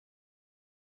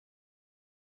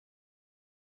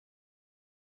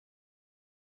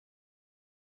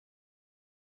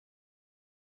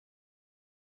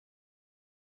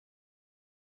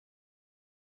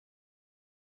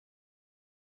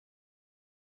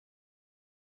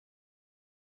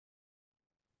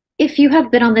If you have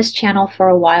been on this channel for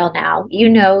a while now, you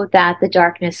know that the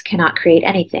darkness cannot create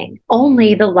anything.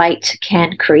 Only the light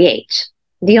can create.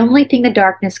 The only thing the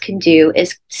darkness can do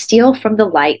is steal from the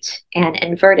light and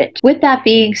invert it. With that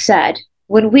being said,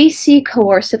 when we see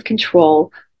coercive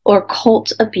control or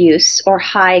cult abuse or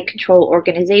high control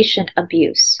organization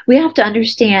abuse, we have to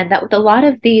understand that with a lot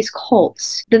of these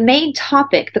cults, the main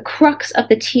topic, the crux of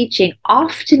the teaching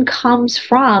often comes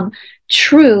from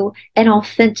true and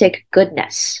authentic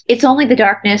goodness. It's only the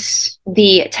darkness,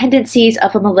 the tendencies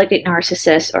of a malignant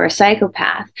narcissist or a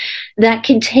psychopath that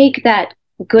can take that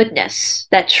goodness,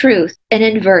 that truth, and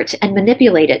invert and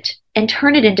manipulate it and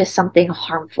turn it into something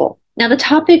harmful. Now, the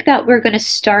topic that we're going to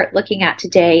start looking at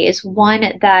today is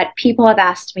one that people have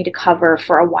asked me to cover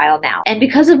for a while now. And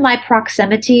because of my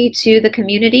proximity to the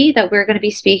community that we're going to be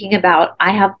speaking about,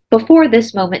 I have before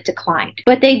this moment declined.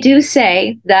 But they do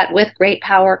say that with great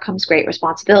power comes great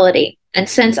responsibility. And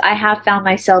since I have found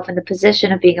myself in the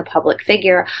position of being a public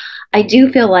figure, I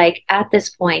do feel like at this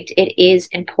point it is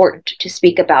important to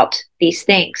speak about these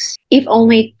things, if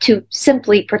only to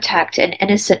simply protect an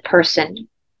innocent person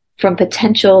from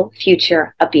potential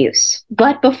future abuse.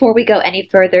 But before we go any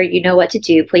further, you know what to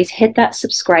do. Please hit that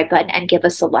subscribe button and give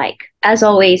us a like. As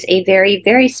always, a very,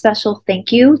 very special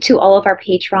thank you to all of our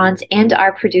patrons and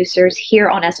our producers here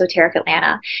on Esoteric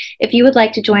Atlanta. If you would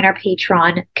like to join our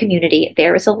Patreon community,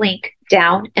 there is a link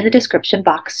down in the description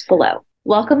box below.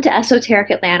 Welcome to Esoteric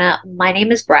Atlanta. My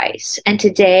name is Bryce, and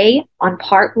today on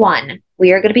part 1,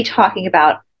 we are going to be talking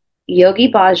about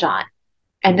Yogi Bhajan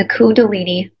and the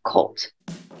Kundalini cult.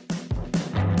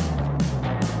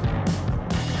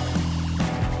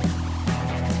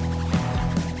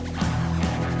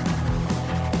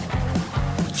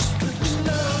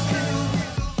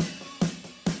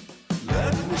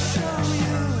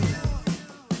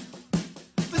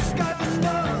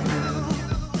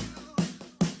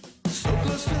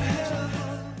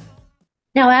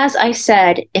 Now, as I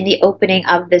said in the opening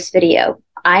of this video,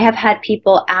 I have had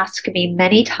people ask me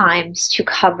many times to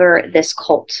cover this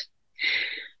cult.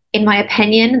 In my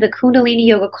opinion, the Kundalini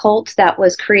Yoga cult that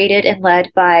was created and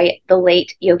led by the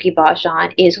late Yogi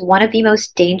Bhajan is one of the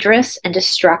most dangerous and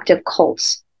destructive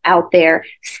cults out there,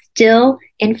 still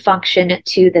in function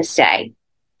to this day.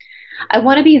 I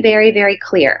want to be very, very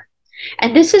clear.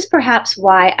 And this is perhaps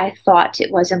why I thought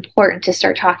it was important to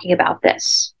start talking about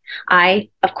this. I,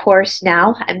 of course,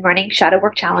 now am running shadow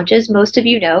work challenges. Most of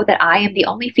you know that I am the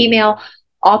only female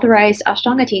authorized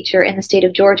Ashtanga teacher in the state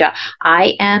of Georgia.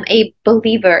 I am a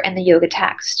believer in the yoga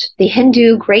text,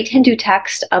 the great Hindu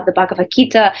text of the Bhagavad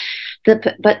Gita,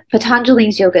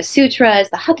 Patanjali's Yoga Sutras,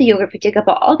 the Hatha Yoga Pradipika.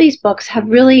 All these books have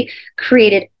really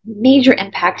created major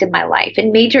impact in my life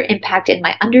and major impact in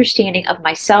my understanding of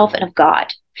myself and of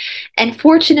God. And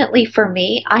fortunately for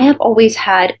me, I have always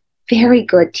had very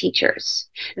good teachers,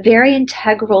 very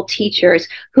integral teachers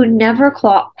who never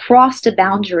crossed a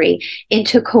boundary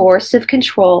into coercive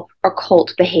control or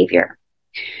cult behavior.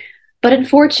 But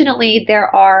unfortunately,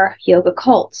 there are yoga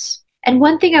cults. And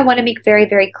one thing I want to make very,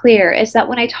 very clear is that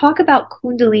when I talk about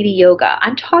Kundalini Yoga,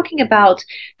 I'm talking about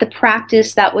the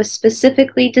practice that was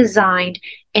specifically designed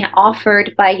and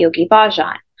offered by Yogi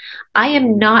Bhajan. I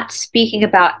am not speaking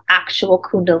about actual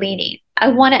Kundalini. I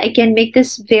want to, again, make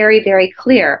this very, very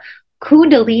clear.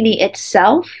 Kundalini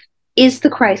itself is the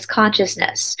Christ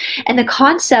consciousness. And the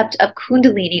concept of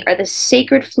Kundalini, or the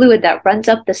sacred fluid that runs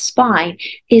up the spine,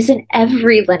 is in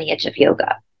every lineage of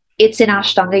yoga. It's in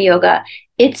Ashtanga Yoga,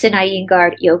 it's in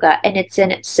Iyengar Yoga, and it's in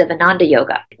Sivananda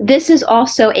Yoga. This is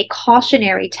also a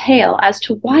cautionary tale as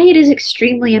to why it is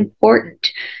extremely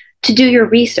important to do your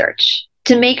research,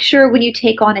 to make sure when you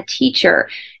take on a teacher,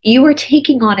 you are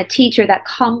taking on a teacher that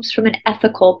comes from an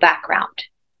ethical background.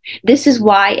 This is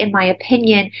why, in my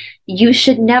opinion, you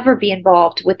should never be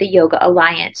involved with the Yoga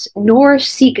Alliance, nor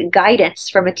seek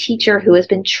guidance from a teacher who has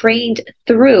been trained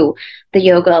through the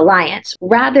Yoga Alliance.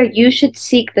 Rather, you should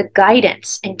seek the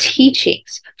guidance and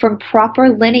teachings from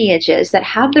proper lineages that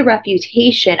have the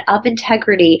reputation of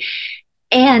integrity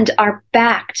and are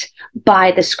backed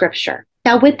by the scripture.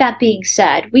 Now, with that being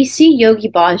said, we see Yogi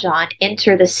Bhajan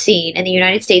enter the scene in the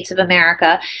United States of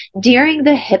America during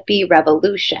the hippie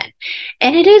revolution.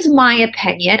 And it is my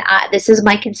opinion, this is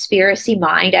my conspiracy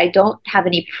mind, I don't have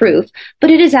any proof,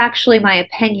 but it is actually my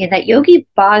opinion that Yogi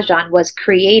Bhajan was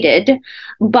created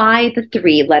by the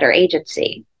three-letter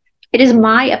agency. It is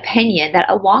my opinion that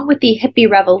along with the hippie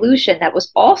revolution that was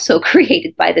also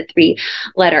created by the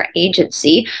three-letter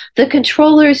agency, the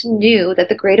controllers knew that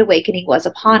the Great Awakening was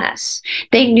upon us.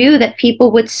 They knew that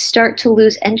people would start to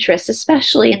lose interest,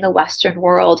 especially in the Western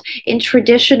world, in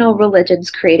traditional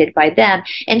religions created by them.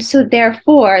 And so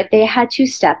therefore, they had to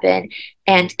step in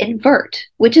and invert,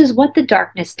 which is what the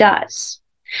darkness does.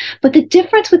 But the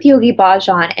difference with Yogi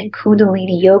Bhajan and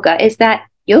Kundalini Yoga is that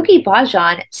Yogi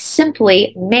Bhajan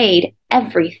simply made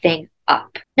everything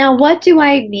up. Now, what do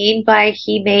I mean by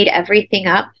he made everything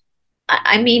up?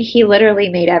 I mean, he literally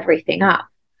made everything up.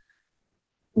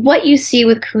 What you see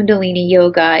with Kundalini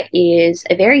Yoga is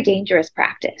a very dangerous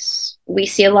practice. We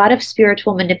see a lot of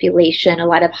spiritual manipulation, a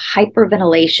lot of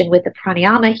hyperventilation with the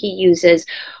pranayama he uses,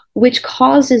 which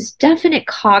causes definite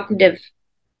cognitive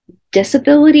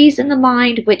disabilities in the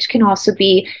mind, which can also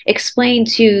be explained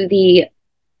to the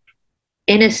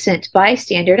innocent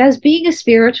bystander as being a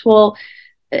spiritual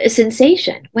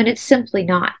sensation when it's simply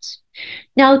not.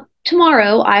 Now,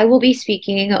 tomorrow I will be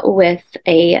speaking with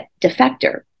a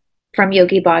defector from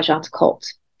Yogi Bhajan's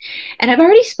cult. And I've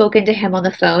already spoken to him on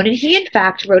the phone, and he in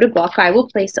fact wrote a book. I will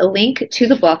place a link to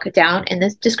the book down in the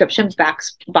description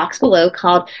box below,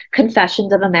 called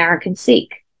Confessions of American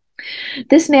Sikh.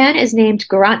 This man is named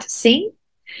Gurant Singh,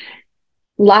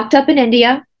 locked up in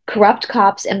India, corrupt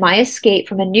cops, and my escape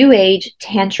from a new age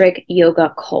tantric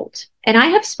yoga cult. And I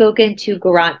have spoken to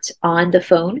Gurant on the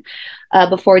phone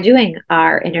before doing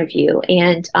our interview.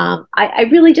 And I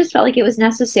really just felt like it was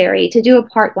necessary to do a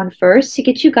part one first to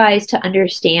get you guys to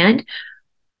understand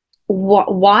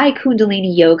why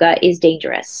Kundalini yoga is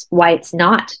dangerous, why it's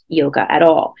not yoga at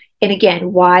all. And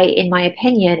again, why, in my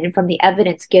opinion, and from the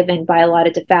evidence given by a lot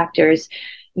of defectors,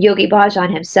 Yogi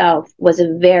Bhajan himself was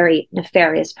a very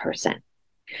nefarious person.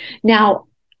 Now,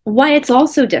 why it's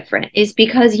also different is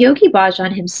because Yogi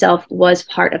Bhajan himself was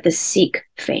part of the Sikh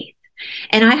faith.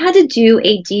 And I had to do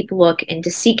a deep look into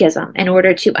Sikhism in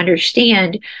order to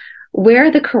understand where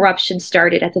the corruption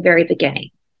started at the very beginning.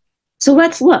 So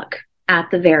let's look at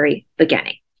the very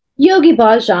beginning. Yogi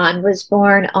Bhajan was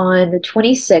born on the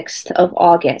 26th of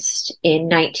August in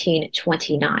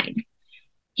 1929.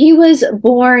 He was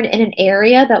born in an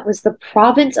area that was the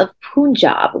province of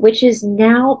Punjab, which is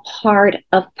now part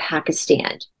of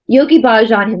Pakistan. Yogi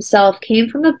Bhajan himself came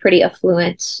from a pretty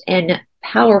affluent and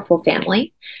powerful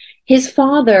family. His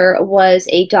father was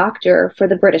a doctor for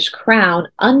the British Crown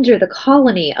under the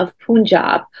colony of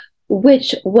Punjab,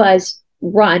 which was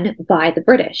run by the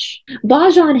British.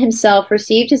 Bhajan himself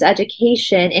received his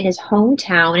education in his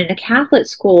hometown in a Catholic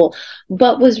school,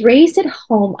 but was raised at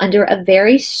home under a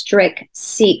very strict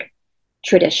Sikh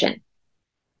tradition.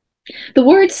 The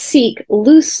word Sikh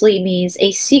loosely means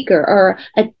a seeker or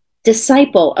a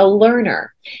disciple, a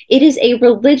learner. It is a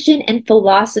religion and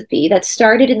philosophy that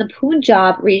started in the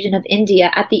Punjab region of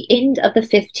India at the end of the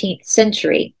 15th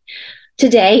century.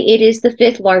 Today, it is the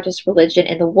fifth largest religion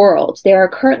in the world. There are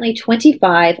currently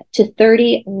 25 to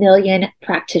 30 million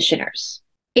practitioners.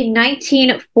 In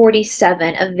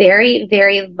 1947, a very,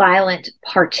 very violent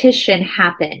partition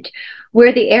happened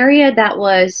where the area that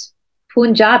was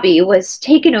Punjabi was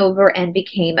taken over and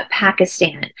became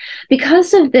Pakistan.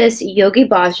 Because of this, Yogi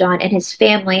Bhajan and his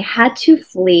family had to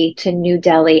flee to New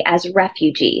Delhi as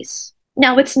refugees.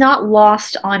 Now, it's not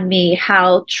lost on me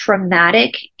how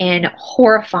traumatic and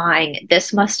horrifying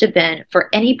this must have been for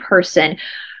any person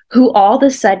who all of a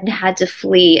sudden had to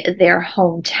flee their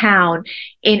hometown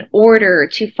in order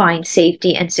to find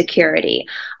safety and security.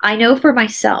 I know for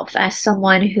myself, as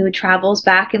someone who travels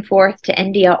back and forth to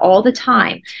India all the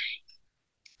time,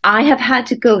 I have had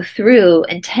to go through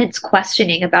intense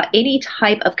questioning about any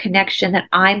type of connection that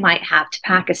I might have to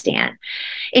Pakistan.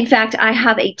 In fact, I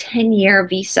have a 10-year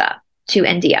visa to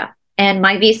India. And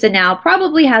my visa now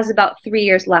probably has about 3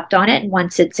 years left on it. And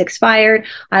once it's expired,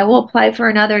 I will apply for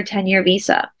another 10-year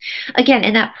visa. Again,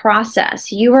 in that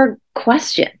process, you are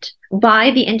questioned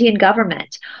by the Indian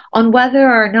government on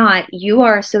whether or not you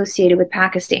are associated with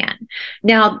Pakistan.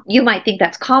 Now, you might think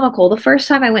that's comical. The first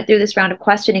time I went through this round of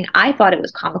questioning, I thought it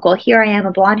was comical. Here I am,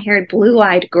 a blonde-haired,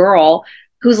 blue-eyed girl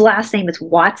whose last name is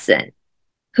Watson,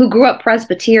 who grew up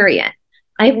Presbyterian.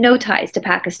 I have no ties to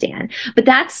Pakistan, but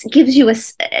that gives you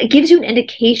an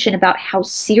indication about how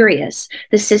serious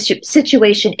the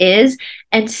situation is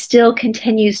and still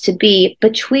continues to be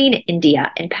between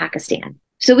India and Pakistan.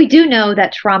 So we do know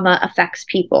that trauma affects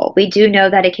people. We do know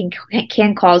that it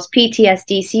can cause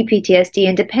PTSD, CPTSD,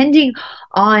 and depending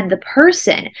on the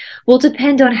person will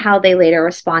depend on how they later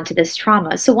respond to this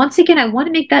trauma. So once again, I want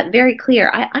to make that very clear.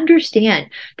 I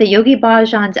understand that Yogi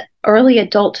Bhajan's early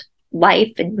adult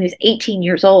life, and he was 18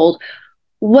 years old,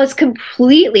 was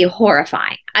completely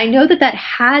horrifying. I know that that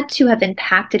had to have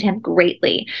impacted him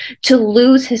greatly, to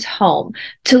lose his home,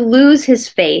 to lose his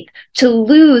faith, to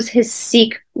lose his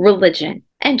Sikh religion.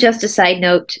 And just a side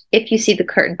note, if you see the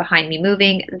curtain behind me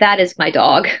moving, that is my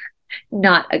dog,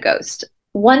 not a ghost.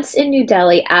 Once in New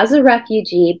Delhi, as a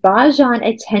refugee, Bhajan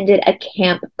attended a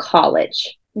camp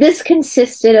college. This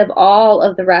consisted of all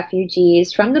of the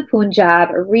refugees from the Punjab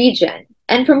region,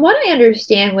 and from what I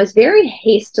understand was very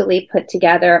hastily put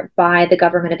together by the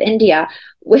government of India,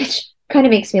 which kind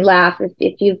of makes me laugh.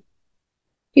 If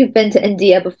you've been to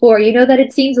India before, you know that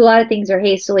it seems a lot of things are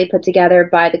hastily put together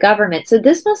by the government. So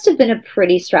this must have been a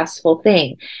pretty stressful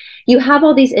thing. You have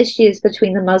all these issues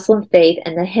between the Muslim faith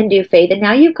and the Hindu faith, and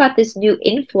now you've got this new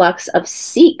influx of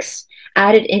Sikhs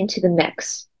added into the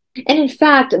mix. And in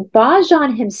fact,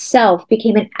 Bhajan himself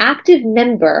became an active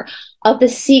member of the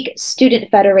Sikh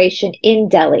Student Federation in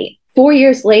Delhi. 4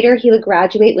 years later, he would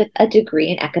graduate with a degree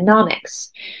in economics.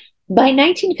 By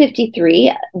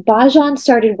 1953, Bhajan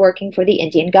started working for the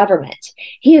Indian government.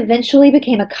 He eventually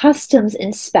became a customs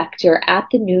inspector at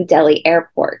the New Delhi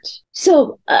airport.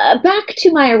 So back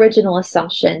to my original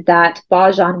assumption that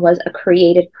Bhajan was a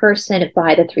created person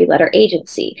by the three-letter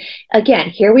agency. Again,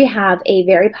 here we have a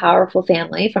very powerful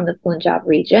family from the Punjab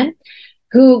region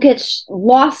who gets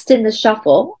lost in the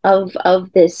shuffle of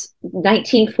this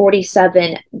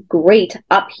 1947 great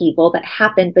upheaval that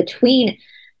happened between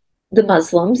the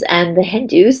Muslims and the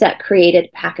Hindus that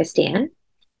created Pakistan.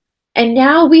 And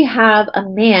now we have a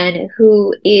man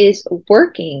who is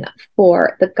working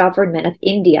for the government of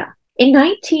India. In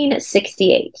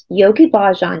 1968, Yogi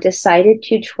Bhajan decided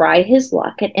to try his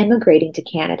luck at immigrating to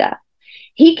Canada.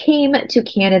 He came to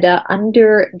Canada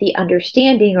under the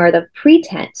understanding or the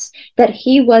pretense that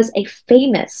he was a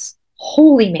famous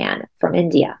holy man from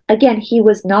India. Again, he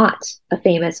was not a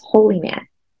famous holy man.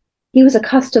 He was a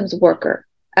customs worker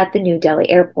at the New Delhi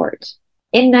airport.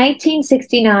 In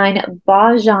 1969,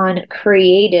 Bhajan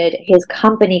created his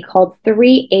company called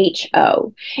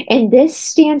 3HO, and this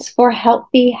stands for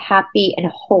Healthy, Happy, and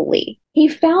Holy. He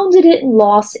founded it in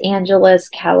Los Angeles,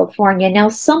 California. Now,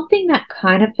 something that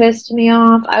kind of pissed me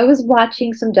off, I was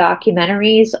watching some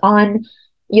documentaries on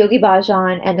Yogi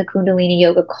Bhajan and the Kundalini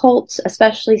Yoga cult,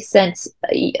 especially since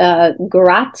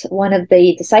Gurat, one of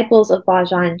the disciples of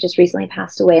Bhajan, just recently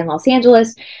passed away in Los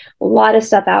Angeles. A lot of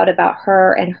stuff out about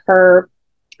her and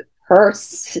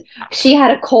she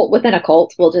had a cult within a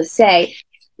cult, we'll just say.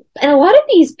 And a lot of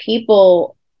these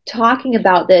people talking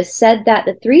about this said that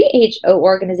the 3HO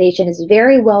organization is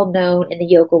very well known in the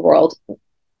yoga world.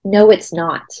 No, it's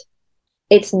not.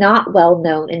 It's not well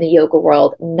known in the yoga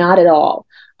world, not at all.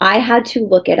 I had to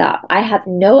look it up. I had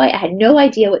no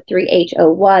idea what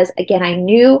 3HO was. Again,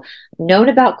 known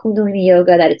about Kundalini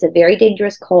Yoga, that it's a very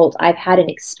dangerous cult. I've had an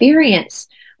experience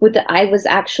with it. I was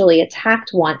actually attacked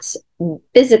once,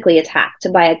 physically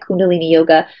attacked by a Kundalini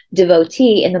Yoga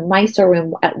devotee in the Mysore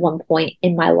room at one point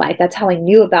in my life. That's how I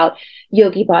knew about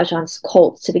Yogi Bhajan's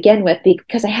cult to begin with,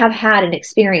 because I have had an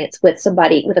experience with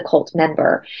somebody, with a cult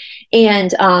member.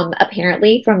 And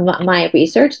apparently from my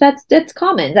research, that's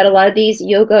common, that a lot of these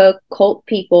yoga cult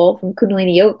people from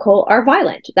Kundalini Yoga cult are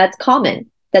violent. That's common,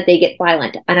 that they get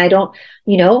violent. And I don't,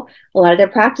 a lot of their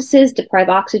practices deprive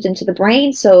oxygen to the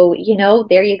brain. So,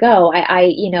 there you go.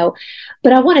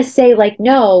 But I want to say,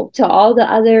 no to all the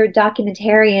other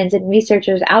documentarians and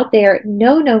researchers out there.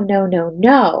 No, no, no, no,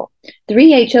 no.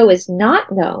 3HO is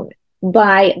not known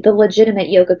by the legitimate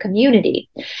yoga community.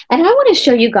 And I want to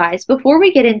show you guys, before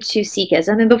we get into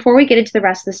Sikhism and before we get into the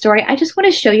rest of the story, I just want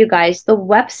to show you guys the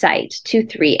website to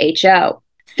 3HO.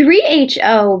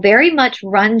 3HO very much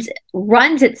runs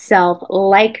itself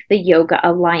like the Yoga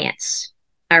Alliance.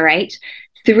 All right.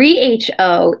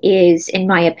 3HO is, in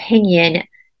my opinion,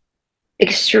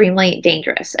 extremely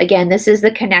dangerous. Again, this is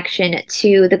the connection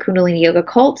to the Kundalini Yoga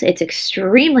cult. It's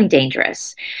extremely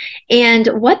dangerous. And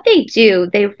what they do,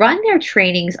 they run their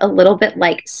trainings a little bit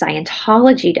like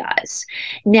Scientology does.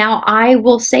 Now, I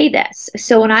will say this.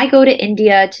 So when I go to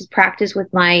India to practice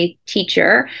with my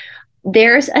teacher,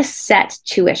 there's a set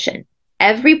tuition.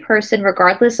 Every person,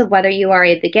 regardless of whether you are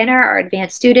a beginner or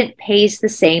advanced student, pays the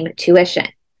same tuition.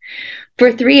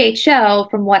 For 3HO,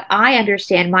 from what I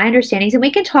understand, my understandings, and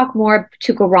we can talk more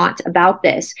to Garant about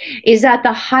this, is that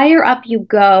the higher up you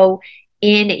go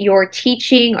in your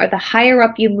teaching, or the higher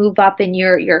up you move up in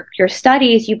your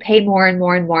studies, you pay more and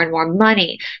more and more and more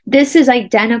money. This is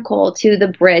identical to the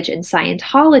bridge in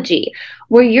Scientology,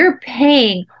 where you're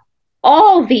paying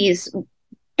all these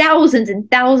thousands and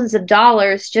thousands of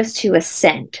dollars just to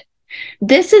ascend.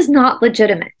 This is not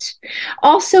legitimate.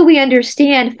 Also, we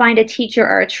understand, find a teacher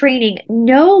or a training.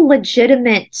 No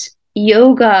legitimate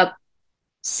yoga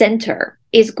center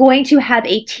is going to have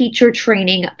a teacher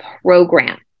training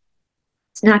program.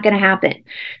 It's not going to happen.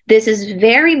 This is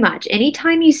very much,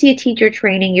 anytime you see a teacher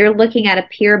training, you're looking at a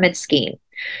pyramid scheme.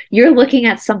 You're looking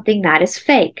at something that is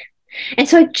fake. And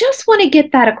so I just want to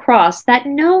get that across that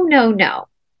no, no, no.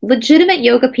 Legitimate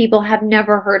yoga people have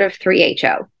never heard of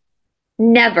 3HO.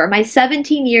 Never. My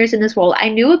 17 years in this world, I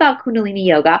knew about Kundalini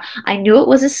yoga. I knew it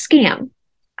was a scam.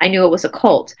 I knew it was a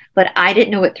cult, but I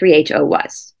didn't know what 3HO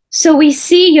was. So we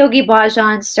see Yogi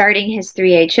Bhajan starting his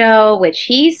 3HO, which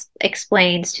he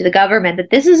explains to the government that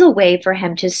this is a way for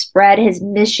him to spread his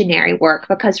missionary work.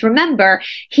 Because remember,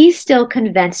 he still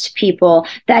convinced people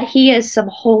that he is some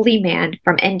holy man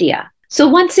from India. So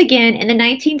once again, in the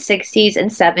 1960s and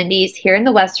 70s, here in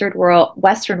the Western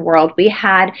world, we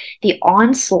had the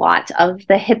onslaught of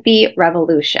the hippie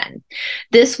revolution.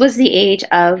 This was the age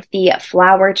of the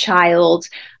flower child,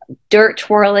 dirt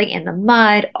twirling in the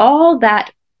mud, all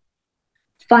that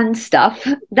fun stuff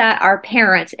that our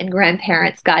parents and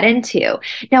grandparents got into.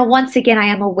 Now, once again, I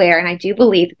am aware, and I do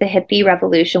believe that the hippie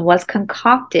revolution was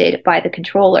concocted by the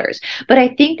controllers. But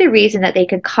I think the reason that they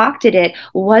concocted it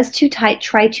was to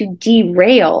try to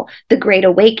derail the Great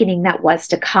Awakening that was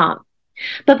to come.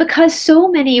 But because so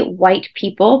many white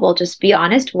people, we'll just be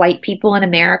honest, white people in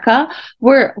America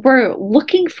were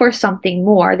looking for something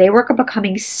more. They were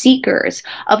becoming seekers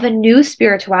of a new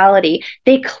spirituality.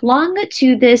 They clung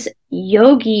to this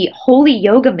holy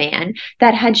yoga man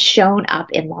that had shown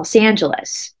up in Los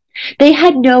Angeles. They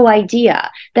had no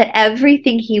idea that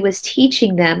everything he was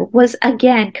teaching them was,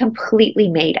 again, completely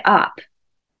made up.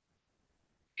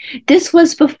 This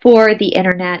was before the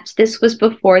internet. This was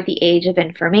before the age of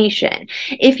information.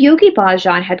 If Yogi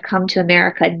Bhajan had come to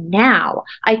America now,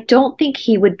 I don't think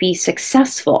he would be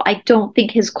successful. I don't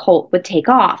think his cult would take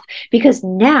off, because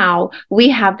now we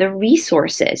have the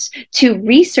resources to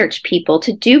research people,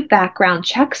 to do background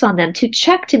checks on them, to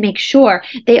check to make sure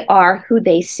they are who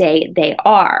they say they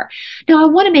are. Now, I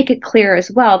want to make it clear as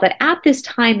well that at this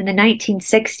time in the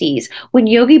 1960s, when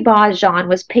Yogi Bhajan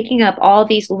was picking up all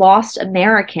these lost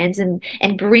Americans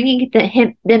and bringing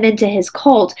them into his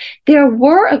cult, there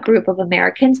were a group of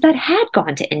Americans that had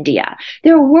gone to India.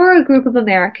 There were a group of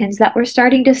Americans that were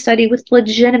starting to study with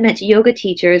legitimate yoga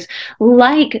teachers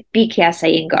like B.K.S.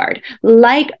 Iyengar,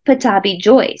 like Patabi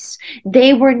Joyce.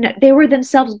 They were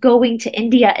themselves going to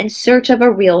India in search of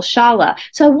a real shala.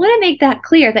 So I want to make that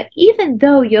clear, that even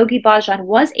though Yogi Bhajan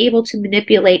was able to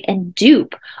manipulate and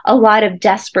dupe a lot of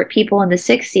desperate people in the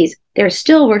 60s, there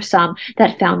still were some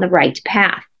that found the right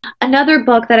path. Another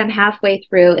book that I'm halfway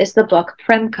through is the book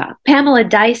Premka. Pamela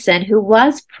Dyson, who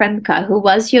was Premka, who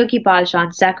was Yogi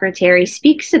Bhajan's secretary,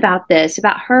 speaks about this,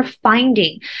 about her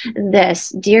finding this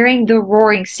during the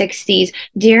roaring 60s,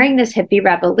 during this hippie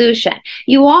revolution.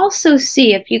 You also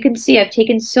see, if you can see, I've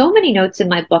taken so many notes in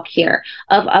my book here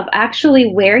of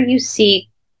actually where you see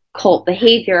cult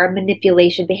behavior or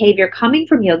manipulation behavior coming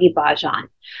from Yogi Bhajan.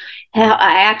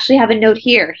 I actually have a note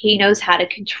here. He knows how to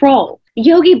control.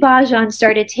 Yogi Bhajan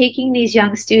started taking these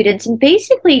young students and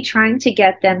basically trying to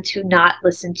get them to not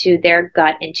listen to their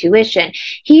gut intuition.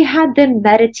 He had them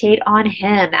meditate on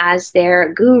him as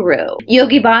their guru.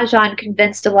 Yogi Bhajan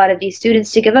convinced a lot of these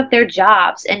students to give up their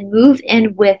jobs and move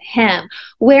in with him,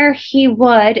 where he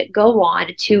would go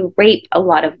on to rape a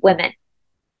lot of women,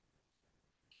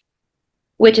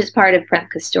 which is part of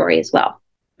Premka's story as well.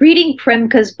 Reading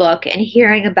Premka's book and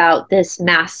hearing about this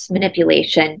mass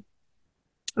manipulation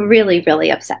really, really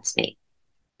upsets me.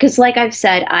 Because like I've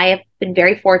said, I have been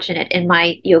very fortunate in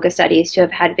my yoga studies to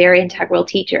have had very integral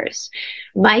teachers.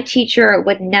 My teacher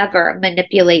would never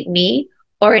manipulate me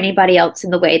or anybody else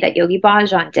in the way that Yogi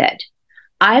Bhajan did.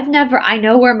 I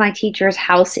know where my teacher's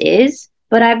house is,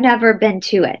 but I've never been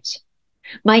to it.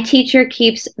 My teacher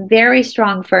keeps very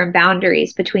strong, firm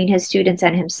boundaries between his students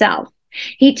and himself.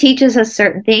 He teaches us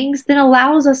certain things, then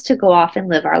allows us to go off and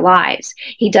live our lives.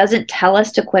 He doesn't tell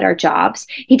us to quit our jobs.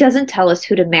 He doesn't tell us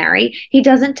who to marry. He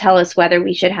doesn't tell us whether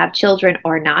we should have children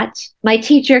or not. My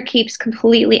teacher keeps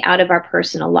completely out of our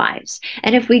personal lives.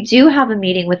 And if we do have a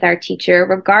meeting with our teacher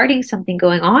regarding something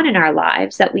going on in our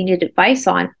lives that we need advice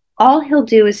on, all he'll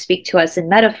do is speak to us in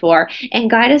metaphor and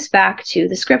guide us back to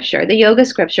the scripture, the yoga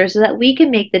scripture, so that we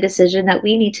can make the decision that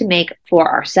we need to make for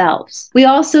ourselves. We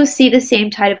also see the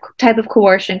same type of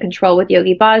coercion control with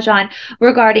Yogi Bhajan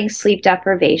regarding sleep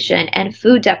deprivation and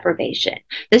food deprivation.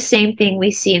 The same thing we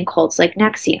see in cults like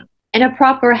Nexium. In a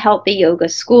proper healthy yoga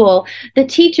school, the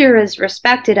teacher is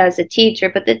respected as a teacher,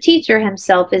 but the teacher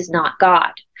himself is not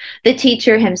God. The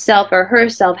teacher himself or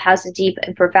herself has a deep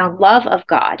and profound love of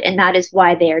God, and that is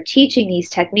why they are teaching these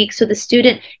techniques, so the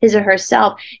student, his or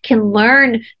herself, can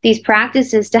learn these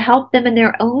practices to help them in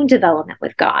their own development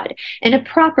with God. In a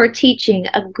proper teaching,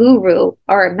 a guru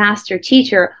or a master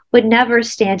teacher would never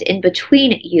stand in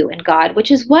between you and God, which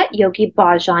is what Yogi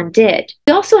Bhajan did.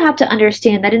 You also have to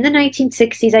understand that in the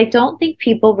 1960s, I don't think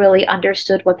people really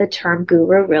understood what the term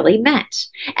guru really meant.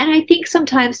 And I think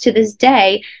sometimes to this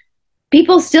day,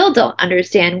 people still don't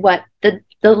understand what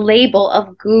the label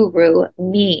of guru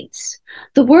means.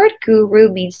 The word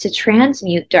guru means to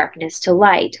transmute darkness to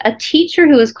light. A teacher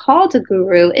who is called a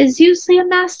guru is usually a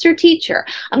master teacher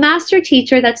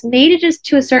that's made it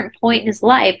to a certain point in his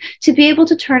life to be able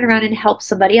to turn around and help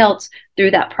somebody else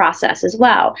through that process as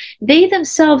well. They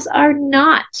themselves are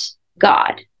not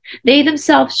God. They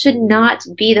themselves should not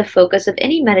be the focus of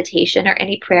any meditation or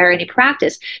any prayer, or any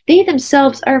practice. They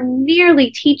themselves are merely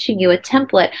teaching you a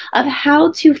template of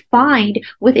how to find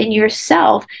within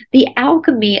yourself the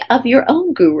alchemy of your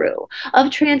own guru,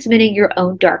 of transmitting your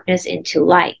own darkness into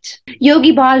light.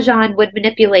 Yogi Bhajan would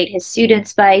manipulate his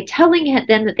students by telling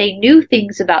them that they knew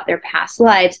things about their past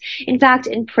lives. In fact,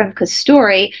 in Premka's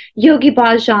story, Yogi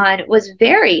Bhajan was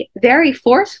very, very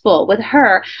forceful with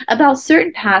her about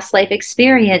certain past life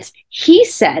experience he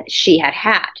said she had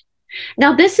had.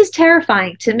 Now, this is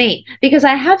terrifying to me because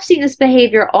I have seen this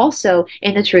behavior also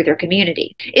in the truther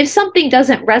community. If something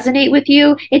doesn't resonate with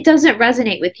you, it doesn't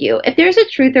resonate with you. If there's a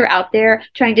truther out there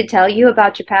trying to tell you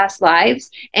about your past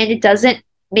lives and it doesn't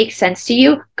make sense to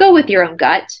you, go with your own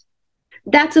gut.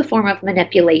 That's a form of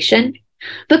manipulation.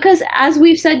 Because as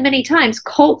we've said many times,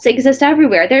 cults exist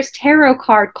everywhere. There's tarot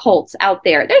card cults out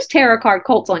there. There's tarot card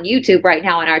cults on YouTube right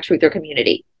now in our truther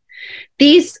community.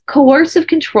 These coercive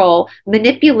control,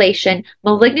 manipulation,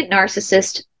 malignant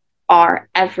narcissists are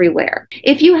everywhere.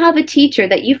 If you have a teacher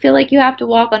that you feel like you have to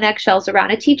walk on eggshells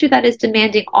around, a teacher that is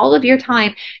demanding all of your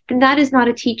time, then that is not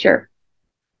a teacher.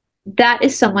 That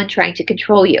is someone trying to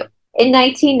control you. In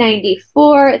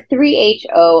 1994,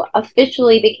 3HO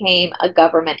officially became a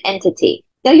government entity.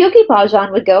 Now, Yogi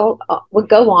Bhajan would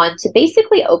go on to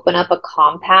basically open up a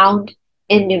compound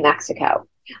in New Mexico,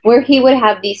 where he would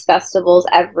have these festivals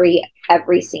every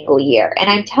single year. And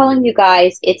I'm telling you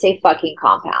guys, it's a fucking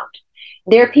compound.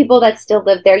 There are people that still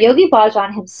live there. Yogi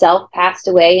Bhajan himself passed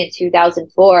away in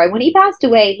 2004. And when he passed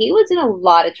away, he was in a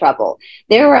lot of trouble.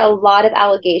 There were a lot of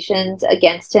allegations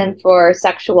against him for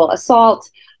sexual assault,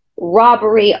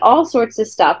 robbery, all sorts of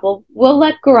stuff. We'll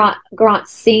let Garant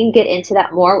Singh get into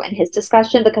that more in his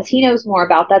discussion because he knows more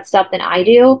about that stuff than I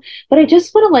do. But I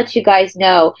just want to let you guys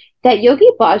know that Yogi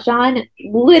Bhajan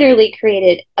literally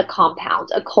created a compound,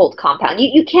 a cult compound.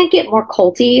 You can't get more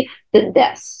culty than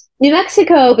this. New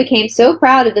Mexico became so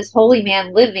proud of this holy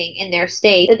man living in their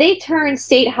state that they turned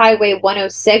State Highway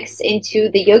 106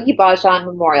 into the Yogi Bhajan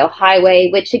Memorial Highway,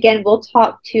 which again, we'll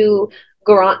talk to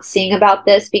Garant Singh about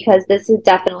this because this is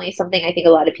definitely something I think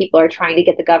a lot of people are trying to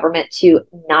get the government to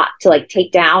not to like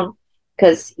take down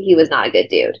because he was not a good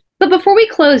dude. But before we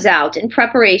close out, in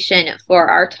preparation for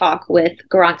our talk with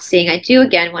Garant Singh, I do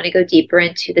again want to go deeper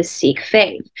into the Sikh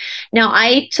faith. Now,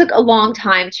 I took a long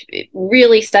time to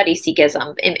really study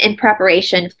Sikhism in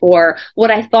preparation for what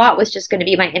I thought was just going to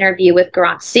be my interview with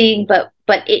Garant Singh, but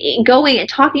in going and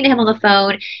talking to him on the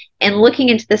phone and looking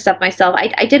into this stuff myself,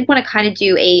 I did want to kind of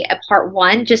do a part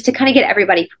one just to kind of get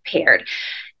everybody prepared.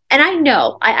 And I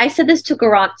know, I said this to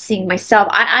Garant Singh myself,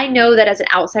 I know that as an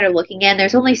outsider looking in,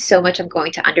 there's only so much I'm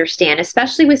going to understand,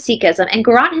 especially with Sikhism. And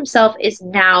Garant himself is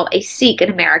now a Sikh,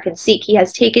 an American Sikh. He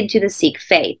has taken to the Sikh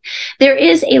faith. There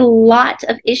is a lot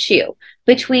of issue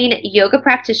between yoga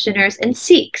practitioners and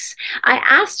Sikhs. I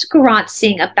asked Garant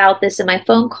Singh about this in my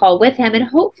phone call with him, and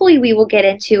hopefully we will get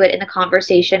into it in the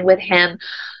conversation with him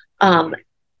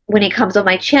when he comes on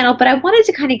my channel, but I wanted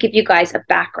to kind of give you guys a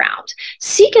background.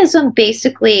 Sikhism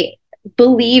basically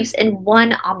believes in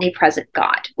one omnipresent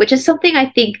God, which is something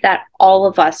I think that all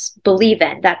of us believe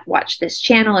in that watch this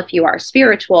channel. If you are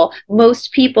spiritual,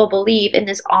 most people believe in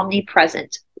this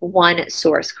omnipresent one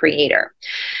source creator.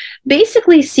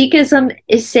 Basically, Sikhism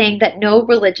is saying that no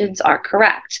religions are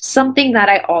correct, something that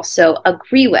I also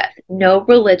agree with. No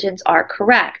religions are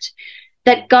correct.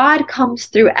 That God comes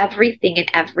through everything and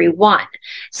everyone.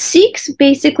 Sikhs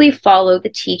basically follow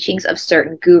the teachings of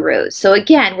certain gurus. So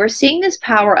again, we're seeing this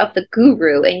power of the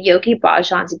guru in Yogi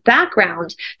Bhajan's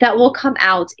background that will come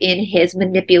out in his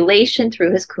manipulation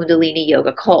through his Kundalini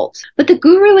yoga cult. But the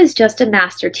guru is just a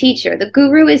master teacher. The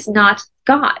guru is not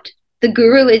God. The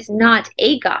guru is not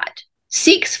a God.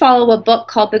 Sikhs follow a book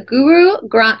called the Guru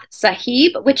Granth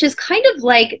Sahib, which is kind of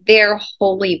like their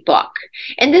holy book.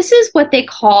 And this is what they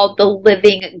call the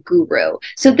living guru.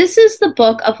 So this is the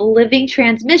book of living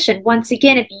transmission. Once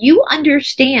again, if you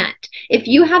understand, if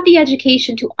you have the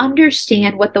education to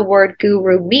understand what the word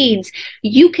guru means,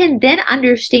 you can then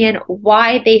understand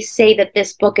why they say that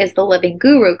this book is the living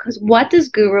guru. Because what does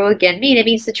guru again mean? It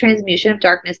means the transmutation of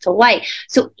darkness to light.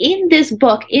 So in this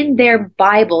book, in their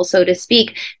Bible, so to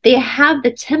speak, they have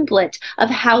the template of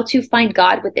how to find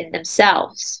God within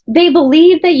themselves. They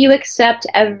believe that you accept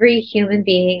every human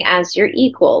being as your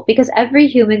equal because every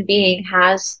human being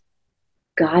has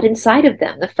God inside of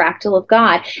them, the fractal of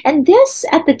God. And this,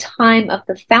 at the time of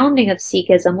the founding of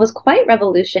Sikhism, was quite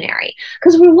revolutionary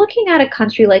because we're looking at a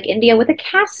country like India with a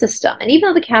caste system. And even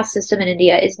though the caste system in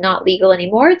India is not legal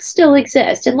anymore, it still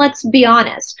exists. And let's be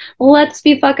honest. Let's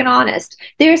be fucking honest.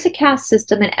 There's a caste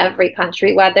system in every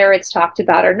country, whether it's talked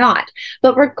about or not.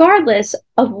 But regardless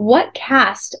of what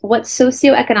caste, what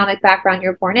socioeconomic background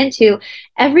you're born into,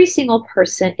 every single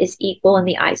person is equal in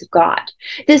the eyes of God.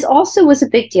 This also was a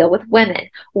big deal with women.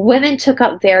 Women took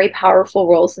up very powerful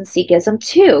roles in Sikhism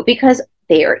too, because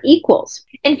they are equals.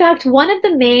 In fact, one of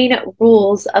the main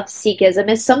rules of Sikhism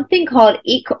is something called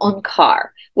Ik Onkar,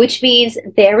 which means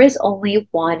there is only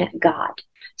one God.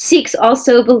 Sikhs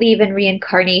also believe in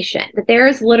reincarnation, that there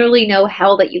is literally no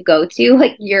hell that you go to,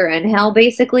 like you're in hell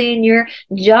basically, and your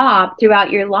job throughout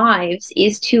your lives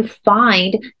is to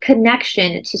find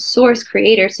connection to source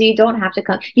creator so you don't have to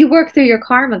come, you work through your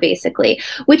karma basically,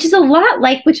 which is a lot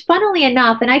like, which funnily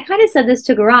enough, and I kind of said this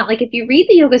to Garant, like if you read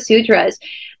the Yoga Sutras,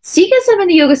 Sikhism and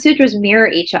the Yoga Sutras mirror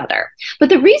each other. But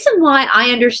the reason why I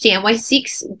understand why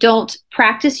Sikhs don't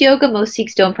practice yoga, most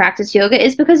Sikhs don't practice yoga,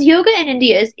 is because yoga in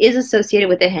India is associated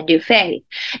with the Hindu faith.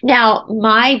 Now,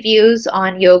 my views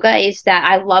on yoga is that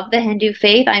I love the Hindu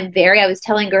faith. I was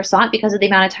telling Gursant, because of the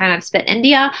amount of time I've spent in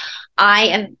India, I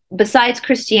am, besides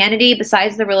Christianity,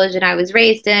 besides the religion I was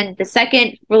raised in, the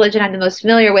second religion I'm the most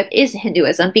familiar with is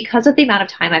Hinduism because of the amount of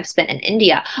time I've spent in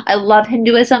India. I love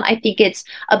Hinduism. I think it's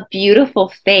a beautiful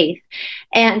faith.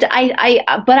 And but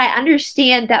I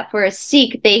understand that for a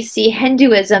Sikh, they see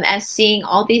Hinduism as seeing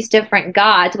all these different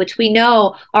gods, which we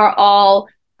know are all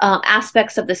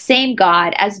aspects of the same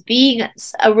God, as being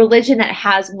a religion that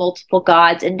has multiple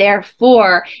gods and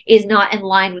therefore is not in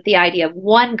line with the idea of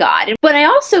one God. But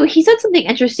he said something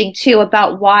interesting too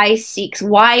about why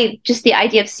just the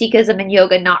idea of Sikhism and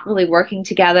yoga not really working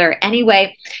together.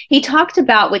 Anyway, he talked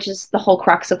about, which is the whole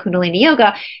crux of Kundalini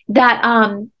yoga, that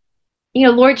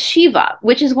Lord Shiva,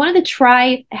 which is one of the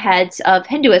tri-heads of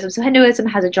Hinduism. So Hinduism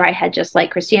has a tri-head just like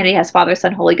Christianity has Father,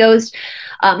 Son, Holy Ghost.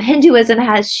 Hinduism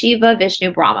has Shiva,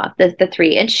 Vishnu, Brahma, the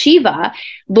three. And Shiva,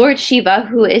 Lord Shiva,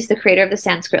 who is the creator of the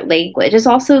Sanskrit language, is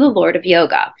also the Lord of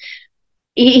Yoga.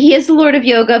 He is the Lord of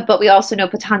Yoga, but we also know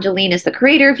Patanjali is the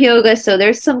creator of yoga. So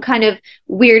there's some kind of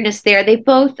weirdness there. They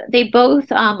both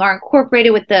are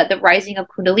incorporated with the rising of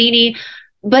Kundalini.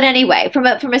 But anyway,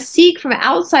 from a Sikh, from an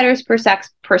outsider's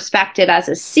perspective as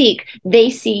a Sikh, they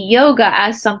see yoga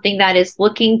as something that is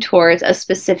looking towards a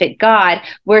specific God,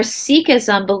 where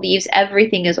Sikhism believes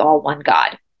everything is all one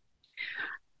God.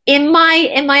 In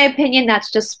my opinion, that's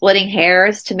just splitting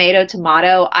hairs, tomato,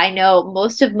 tomato. I know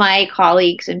most of my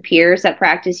colleagues and peers that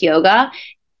practice yoga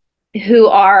who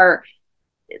are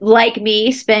like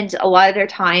me, spend a lot of their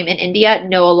time in India,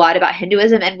 know a lot about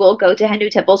Hinduism, and will go to Hindu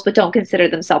temples, but don't consider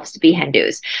themselves to be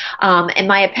Hindus. In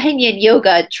my opinion,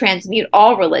 yoga transmute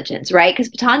all religions, right? Because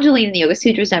Patanjali in the Yoga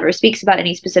Sutras never speaks about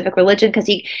any specific religion, because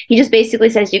he just basically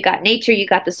says you got nature, you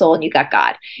got the soul, and you got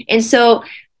God. And so,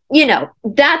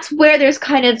 that's where there's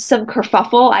kind of some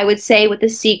kerfuffle, I would say, with the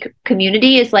Sikh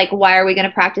community, is like, why are we going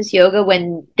to practice yoga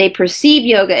when they perceive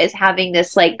yoga as having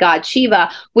this like God Shiva,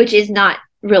 which is not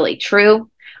really true.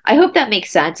 I hope that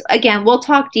makes sense. Again, we'll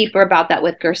talk deeper about that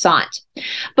with Gursant.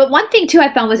 But one thing, too,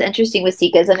 I found was interesting with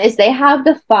Sikhism is they have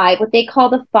what they call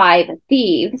the 5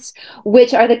 thieves,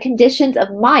 which are the conditions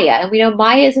of Maya. And we know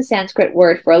Maya is a Sanskrit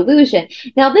word for illusion.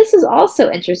 Now, this is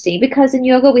also interesting because in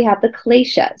yoga, we have the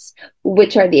kleshas,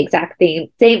 which are the exact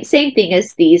same thing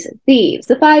as these thieves.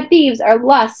 The 5 thieves are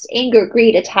lust, anger,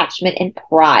 greed, attachment, and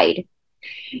pride.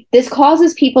 This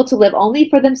causes people to live only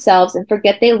for themselves and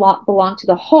forget they belong to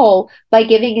the whole by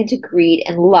giving into greed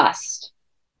and lust.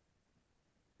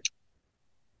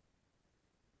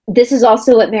 This is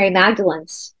also what Mary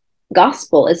Magdalene's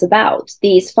gospel is about,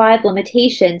 these 5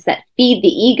 limitations that feed the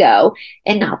ego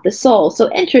and not the soul.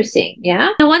 So interesting, yeah?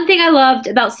 The one thing I loved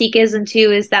about Sikhism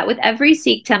too is that with every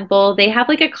Sikh temple, they have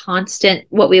like a constant,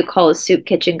 what we would call a soup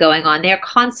kitchen going on. They're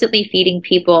constantly feeding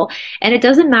people, and it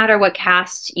doesn't matter what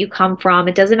caste you come from,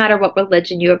 it doesn't matter what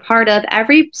religion you're a part of,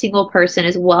 every single person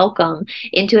is welcome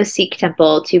into a Sikh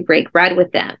temple to break bread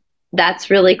with them. That's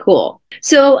really cool.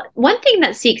 So one thing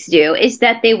that Sikhs do is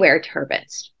that they wear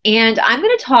turbans. And I'm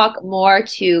going to talk more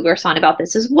to Gerson about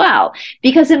this as well,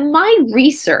 because in my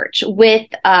research with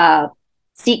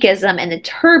Sikhism and the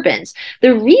turbans,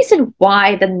 the reason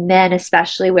why the men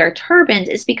especially wear turbans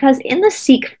is because in the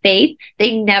Sikh faith,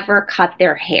 they never cut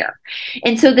their hair.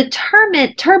 And so the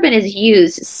turban is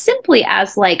used simply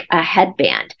as like a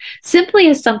headband, simply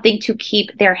as something to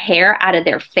keep their hair out of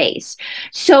their face.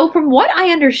 So from what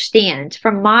I understand,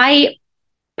 from my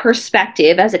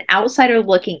perspective as an outsider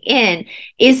looking in,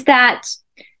 is that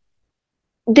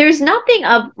there's nothing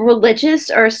of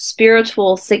religious or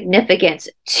spiritual significance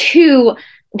to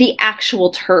the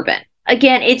actual turban.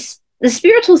 Again, it's the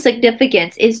spiritual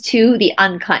significance is to the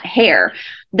uncut hair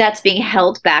that's being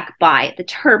held back by the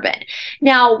turban.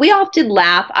 Now, we often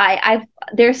laugh.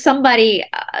 There's somebody,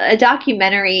 a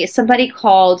documentary, somebody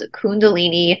called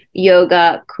Kundalini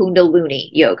Yoga,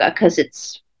 because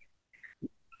it's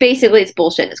basically it's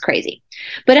bullshit. It's crazy.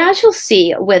 But as you'll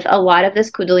see with a lot of this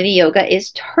Kundalini yoga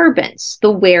is turbans, the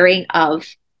wearing of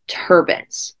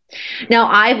turbans. Now,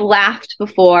 I've laughed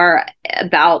before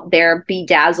about their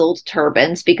bedazzled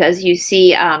turbans because you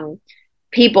see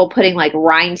people putting like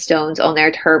rhinestones on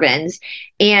their turbans.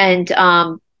 And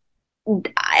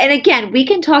again, we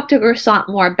can talk to Gerson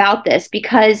more about this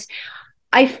because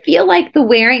I feel like the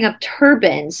wearing of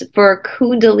turbans for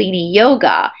Kundalini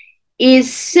yoga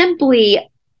is simply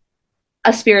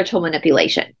a spiritual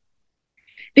manipulation.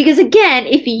 Because again,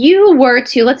 if you were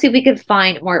to, let's see if we could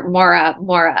find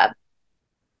more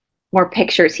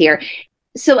pictures here.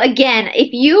 So again,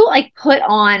 if you like put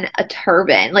on a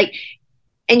turban, like,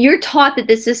 and you're taught that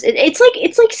this is, it's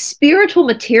like spiritual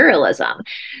materialism.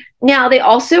 Now, they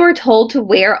also are told to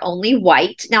wear only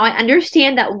white. Now, I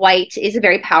understand that white is a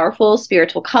very powerful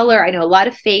spiritual color. I know a lot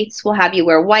of faiths will have you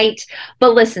wear white,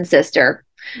 but listen, sister,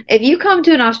 if you come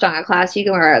to an Ashtanga class, you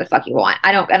can wear whatever the fuck you want.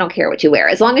 I don't care what you wear.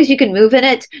 As long as you can move in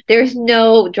it, there's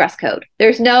no dress code.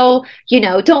 There's no,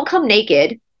 don't come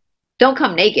naked. Don't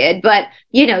come naked, but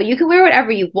you can wear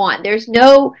whatever you want. There's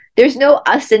no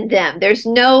us and them. There's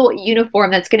no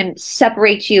uniform that's going to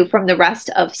separate you from the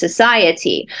rest of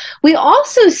society. We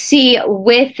also see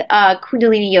with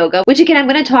Kundalini yoga, which again I'm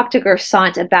going to talk to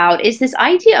Gerson about, is this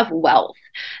idea of wealth.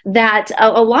 That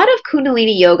a lot of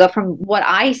Kundalini yoga, from what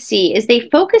I see, is they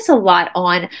focus a lot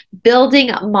on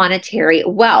building monetary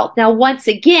wealth. Now, once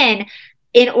again,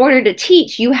 in order to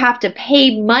teach, you have to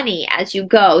pay money as you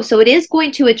go. So it is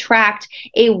going to attract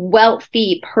a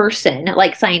wealthy person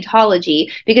like Scientology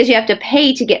because you have to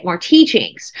pay to get more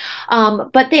teachings.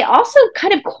 But they also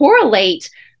kind of correlate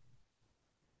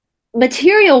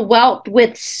material wealth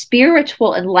with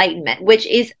spiritual enlightenment, which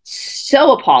is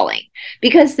so appalling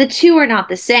because the two are not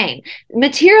the same.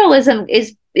 Materialism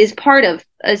is part of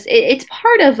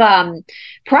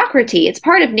prakriti. It's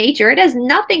part of nature. It has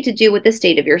nothing to do with the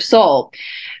state of your soul.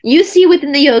 You see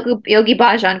within the Yogi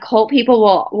Bhajan cult, people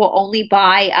will only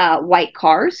buy white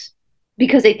cars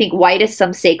because they think white is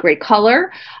some sacred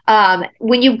color.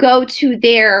 When you go to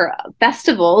their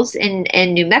festivals in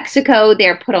New Mexico,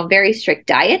 they're put on very strict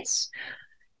diets.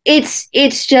 It's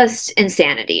just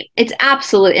insanity. It's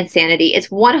absolute insanity. It's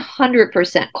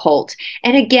 100% cult.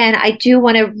 And again, I do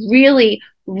want to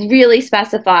really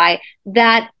specify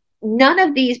that none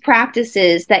of these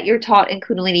practices that you're taught in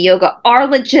Kundalini yoga are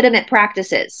legitimate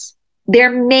practices.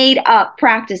 They're made up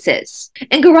practices.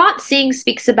 And Garat Singh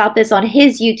speaks about this on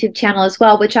his YouTube channel as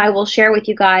well, which I will share with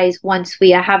you guys once we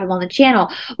have him on the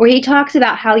channel, where he talks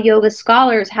about how yoga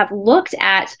scholars have looked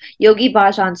at Yogi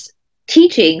Bhajan's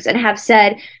teachings and have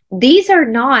said, these are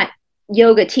not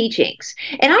yoga teachings.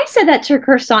 And I said that to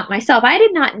Gerson myself. I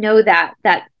did not know that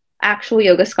actual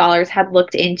yoga scholars had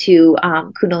looked into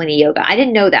Kundalini yoga. I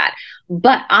didn't know that,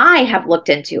 but I have looked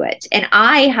into it, and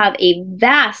I have a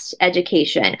vast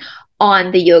education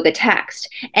on the yoga text,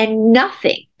 and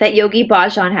nothing that Yogi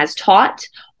Bhajan has taught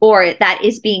or that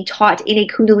is being taught in a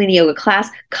Kundalini yoga class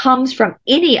comes from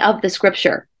any of the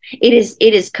scripture.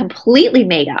 It is completely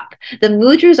made up. The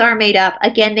mudras are made up.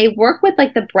 Again, they work with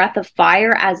like the breath of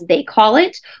fire, as they call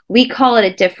it. We call it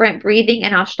a different breathing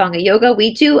in Ashtanga yoga.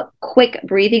 We do quick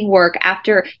breathing work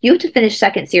after you have to finish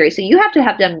second series. So you have to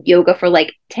have done yoga for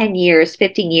like 10 years,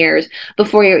 15 years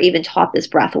before you're even taught this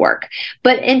breath work.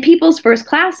 But in people's first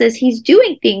classes, he's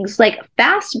doing things like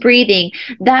fast breathing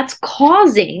that's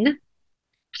causing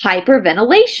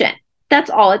hyperventilation. That's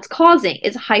all it's causing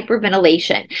is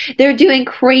hyperventilation. They're doing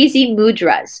crazy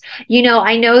mudras. You know,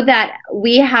 I know that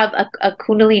we have a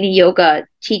Kundalini yoga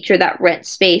teacher that rents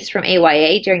space from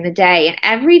AYA during the day. And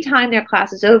every time their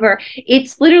class is over,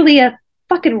 it's literally a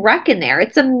fucking wreck in there.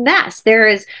 It's a mess. There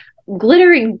is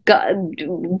glittering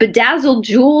bedazzled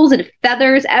jewels and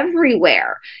feathers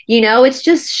everywhere. You know, it's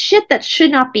just shit that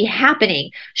should not be happening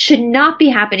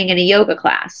in a yoga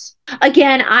class.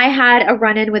 Again, I had a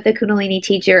run-in with a Kundalini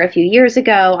teacher a few years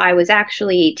ago. I was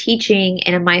actually teaching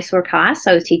in a Mysore class.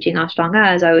 I was teaching Ashtanga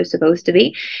as I was supposed to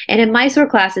be. And in Mysore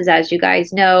classes, as you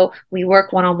guys know, we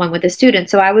work one-on-one with a student.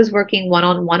 So I was working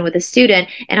one-on-one with a student,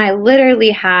 and I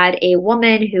literally had a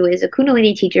woman who is a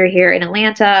Kundalini teacher here in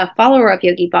Atlanta, a follower of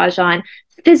Yogi Bhajan,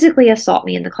 physically assault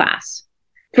me in the class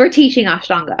for teaching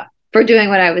Ashtanga, for doing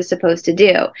what I was supposed to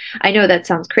do. I know that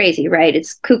sounds crazy, right?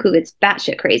 It's cuckoo, it's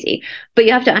batshit crazy. But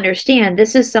you have to understand,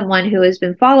 this is someone who has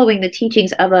been following the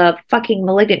teachings of a fucking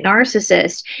malignant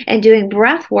narcissist and doing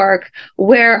breath work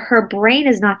where her brain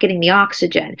is not getting the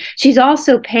oxygen. She's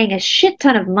also paying a shit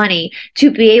ton of money to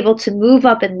be able to move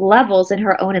up in levels in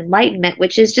her own enlightenment,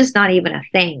 which is just not even a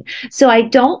thing. So I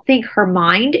don't think her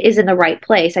mind is in the right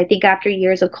place. I think after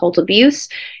years of cult abuse,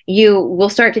 you will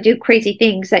start to do crazy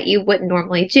things that you wouldn't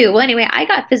normally do. Well, anyway, I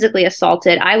got physically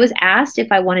assaulted. I was asked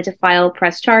if I wanted to file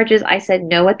press charges. I said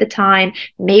no at the time.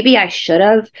 Maybe I should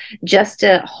have, just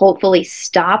to hopefully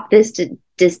stop this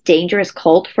dangerous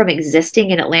cult from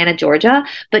existing in Atlanta, Georgia.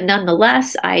 But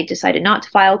nonetheless, I decided not to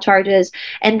file charges.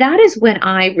 And that is when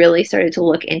I really started to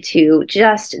look into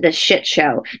just the shit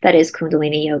show that is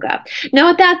Kundalini yoga. Now,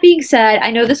 with that being said, I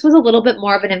know this was a little bit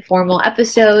more of an informal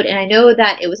episode, and I know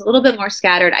that it was a little bit more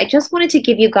scattered. I just wanted to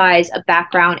give you guys a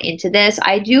background into this.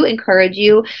 I do encourage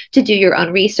you to do your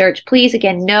own research. Please,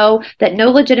 again, know that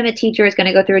no legitimate teacher is going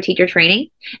to go through a teacher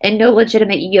training, and no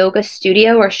legitimate yoga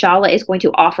studio or shala is going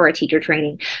to offer a teacher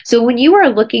training. So when you are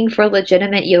looking for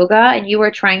legitimate yoga and you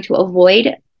are trying to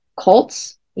avoid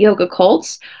cults, yoga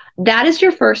cults, that is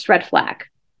your first red flag.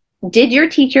 Did your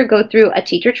teacher go through a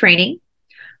teacher training,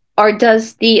 or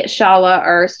does the shala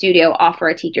or studio offer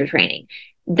a teacher training?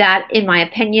 That, in my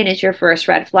opinion, is your first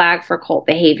red flag for cult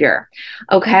behavior.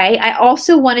 Okay. I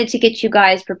also wanted to get you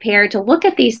guys prepared to look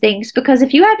at these things, because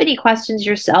if you have any questions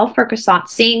yourself for Krasant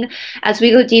Singh, as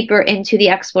we go deeper into the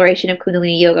exploration of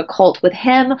Kundalini Yoga cult with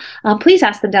him, please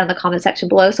ask them down in the comment section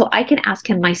below so I can ask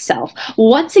him myself.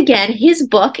 Once again, his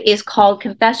book is called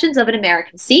Confessions of an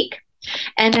American Sikh.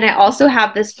 And then I also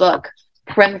have this book,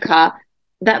 Premka,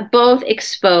 that both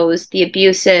expose the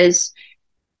abuses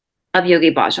of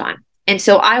Yogi Bhajan. And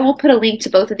so I will put a link to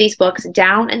both of these books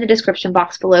down in the description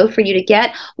box below for you to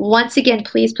get. Once again,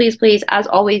 please, please, please, as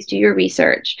always, do your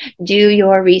research. Do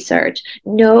your research.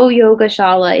 No yoga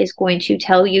shala is going to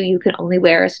tell you you can only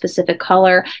wear a specific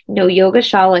color. No yoga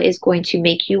shala is going to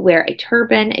make you wear a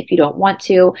turban if you don't want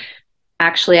to.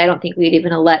 Actually, I don't think we'd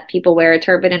even let people wear a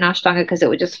turban in Ashtanga because it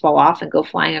would just fall off and go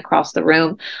flying across the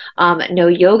room. No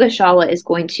yoga shala is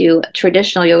going to,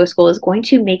 traditional yoga school is going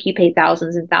to make you pay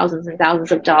thousands and thousands and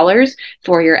thousands of dollars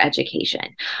for your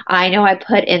education. I know I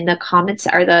put in the comments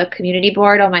or the community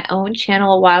board on my own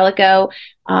channel a while ago,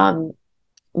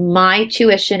 my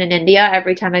tuition in India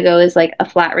every time I go is like a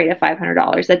flat rate of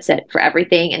 $500. That's it for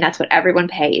everything. And that's what everyone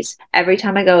pays. Every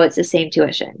time I go, it's the same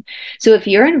tuition. So if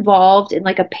you're involved in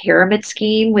like a pyramid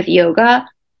scheme with yoga,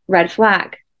 red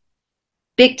flag.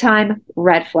 Big time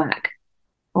red flag.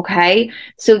 Okay.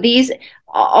 So these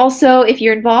also, if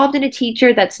you're involved in a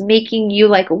teacher that's making you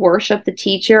like worship the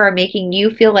teacher or making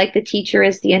you feel like the teacher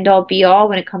is the end all be all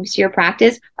when it comes to your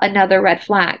practice, another red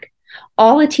flag.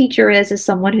 All a teacher is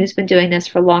someone who's been doing this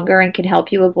for longer and can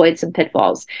help you avoid some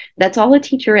pitfalls. That's all a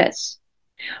teacher is.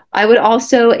 I would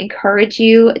also encourage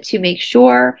you to make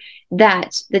sure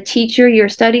that the teacher you're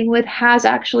studying with has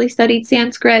actually studied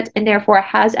Sanskrit and therefore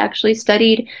has actually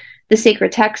studied the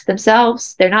sacred texts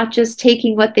themselves. They're not just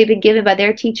taking what they've been given by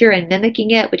their teacher and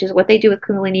mimicking it, which is what they do with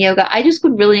Kundalini Yoga. I just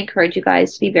would really encourage you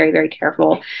guys to be very, very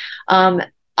careful.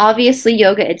 Obviously,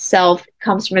 yoga itself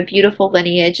comes from a beautiful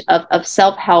lineage of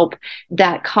self-help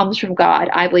that comes from God,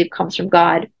 I believe comes from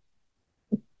God.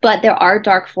 But there are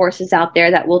dark forces out there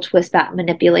that will twist that,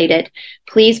 manipulate it.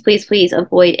 Please, please, please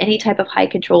avoid any type of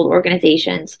high-controlled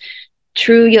organizations.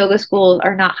 True yoga schools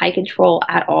are not high control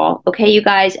at all. Okay, you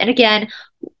guys. And again,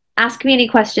 ask me any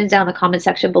questions down in the comment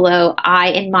section below.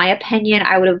 In my opinion,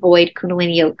 I would avoid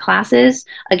Kundalini yoga classes.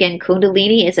 Again,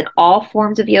 Kundalini is in all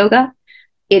forms of yoga.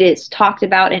 It is talked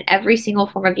about in every single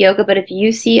form of yoga. But if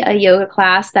you see a yoga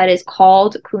class that is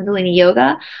called Kundalini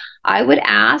yoga, I would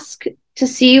ask to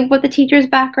see what the teacher's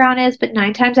background is. But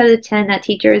 9 times out of 10, that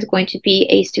teacher is going to be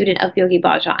a student of Yogi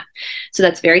Bhajan. So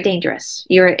that's very dangerous.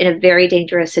 You're in a very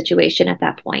dangerous situation at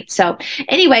that point. So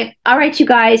anyway, all right, you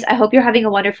guys, I hope you're having a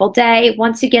wonderful day.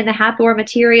 Once again, the Hathor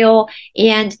material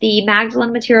and the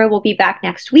Magdalene material will be back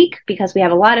next week because we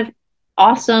have a lot of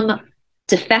awesome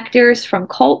defectors from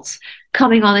cults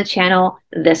coming on the channel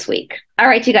this week. All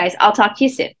right, you guys, I'll talk to you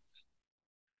soon.